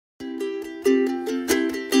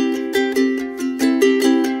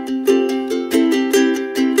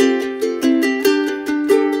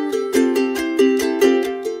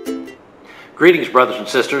Greetings, brothers and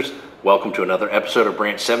sisters. Welcome to another episode of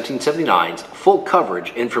Branch 1779's full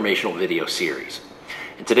coverage informational video series.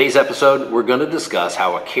 In today's episode, we're going to discuss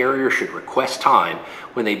how a carrier should request time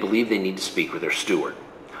when they believe they need to speak with their steward.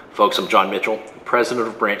 Folks, I'm John Mitchell, president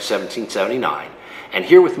of Branch 1779, and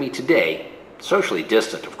here with me today, socially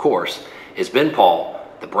distant of course, is Ben Paul,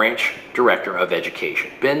 the branch director of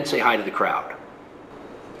education. Ben, say hi to the crowd.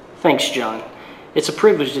 Thanks, John. It's a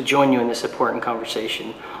privilege to join you in this important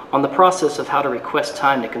conversation on the process of how to request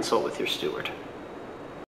time to consult with your steward.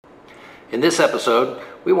 In this episode,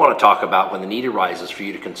 we want to talk about when the need arises for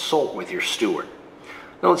you to consult with your steward.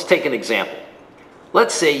 Now let's take an example.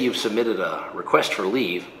 Let's say you've submitted a request for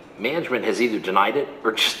leave, management has either denied it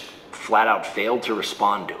or just flat out failed to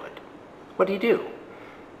respond to it. What do you do?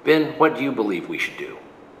 Ben, what do you believe we should do?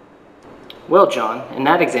 Well, John, in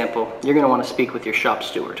that example, you're going to want to speak with your shop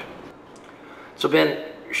steward. So Ben,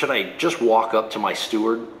 should I just walk up to my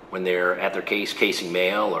steward when they're at their case casing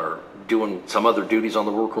mail or doing some other duties on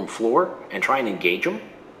the workroom floor and try and engage them?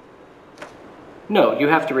 No, you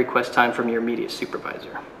have to request time from your immediate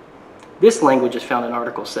supervisor. This language is found in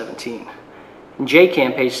Article 17. In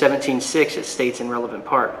JCAM, page 17.6, it states in relevant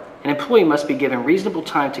part, an employee must be given reasonable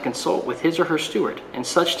time to consult with his or her steward, and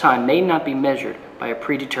such time may not be measured by a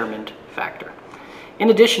predetermined factor. In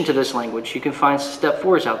addition to this language, you can find step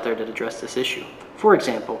 4s out there that address this issue. For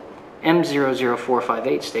example,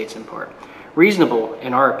 M00458 states in part, reasonable,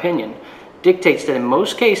 in our opinion, dictates that in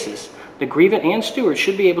most cases, the grievant and steward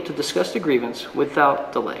should be able to discuss the grievance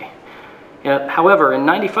without delay. However, in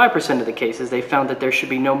 95% of the cases, they found that there should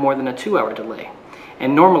be no more than a 2-hour delay.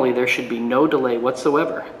 And normally there should be no delay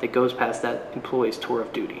whatsoever that goes past that employee's tour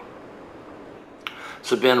of duty.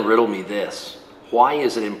 So Ben, riddle me this. Why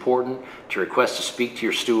is it important to request to speak to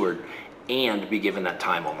your steward and be given that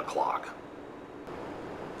time on the clock?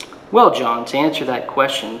 Well, John, to answer that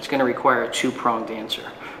question, it's going to require a two-pronged answer.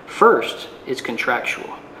 First, it's contractual.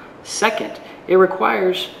 Second, it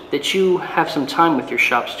requires that you have some time with your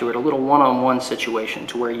shop steward, a little one-on-one situation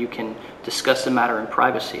to where you can discuss the matter in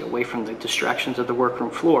privacy, away from the distractions of the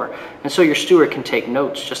workroom floor, and so your steward can take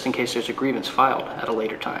notes just in case there's a grievance filed at a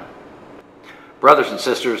later time. Brothers and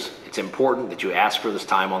sisters, it's important that you ask for this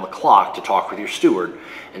time on the clock to talk with your steward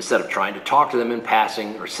instead of trying to talk to them in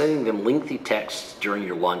passing or sending them lengthy texts during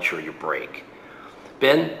your lunch or your break.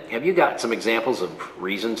 Ben, have you got some examples of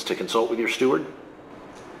reasons to consult with your steward?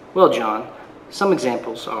 Well, John, some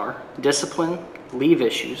examples are discipline, leave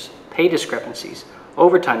issues, pay discrepancies,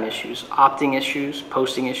 overtime issues, opting issues,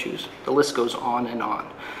 posting issues. The list goes on and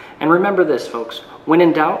on. And remember this, folks, when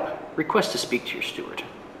in doubt, request to speak to your steward.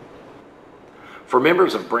 For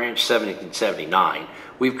members of Branch 1779,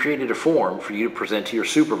 we've created a form for you to present to your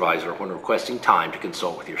supervisor when requesting time to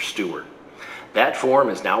consult with your steward. That form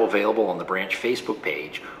is now available on the branch Facebook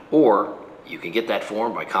page, or you can get that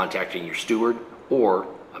form by contacting your steward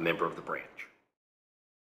or a member of the branch.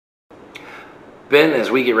 Ben,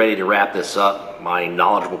 as we get ready to wrap this up, my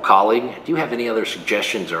knowledgeable colleague, do you have any other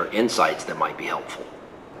suggestions or insights that might be helpful?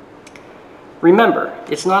 Remember,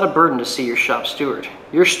 it's not a burden to see your shop steward.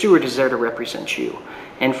 Your steward is there to represent you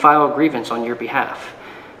and file a grievance on your behalf.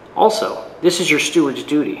 Also, this is your steward's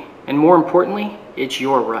duty, and more importantly, it's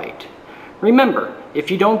your right. Remember,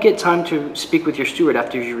 if you don't get time to speak with your steward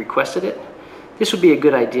after you requested it, this would be a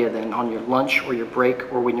good idea then on your lunch or your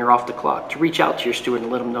break or when you're off the clock to reach out to your steward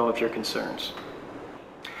and let them know of your concerns.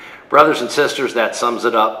 Brothers and sisters, that sums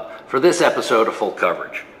it up for this episode of Full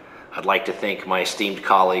Coverage. I'd like to thank my esteemed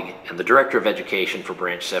colleague and the Director of Education for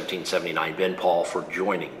Branch 1779, Ben Paul, for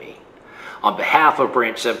joining me. On behalf of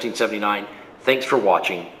Branch 1779, thanks for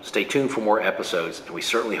watching. Stay tuned for more episodes, and we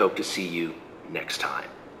certainly hope to see you next time.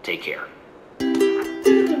 Take care.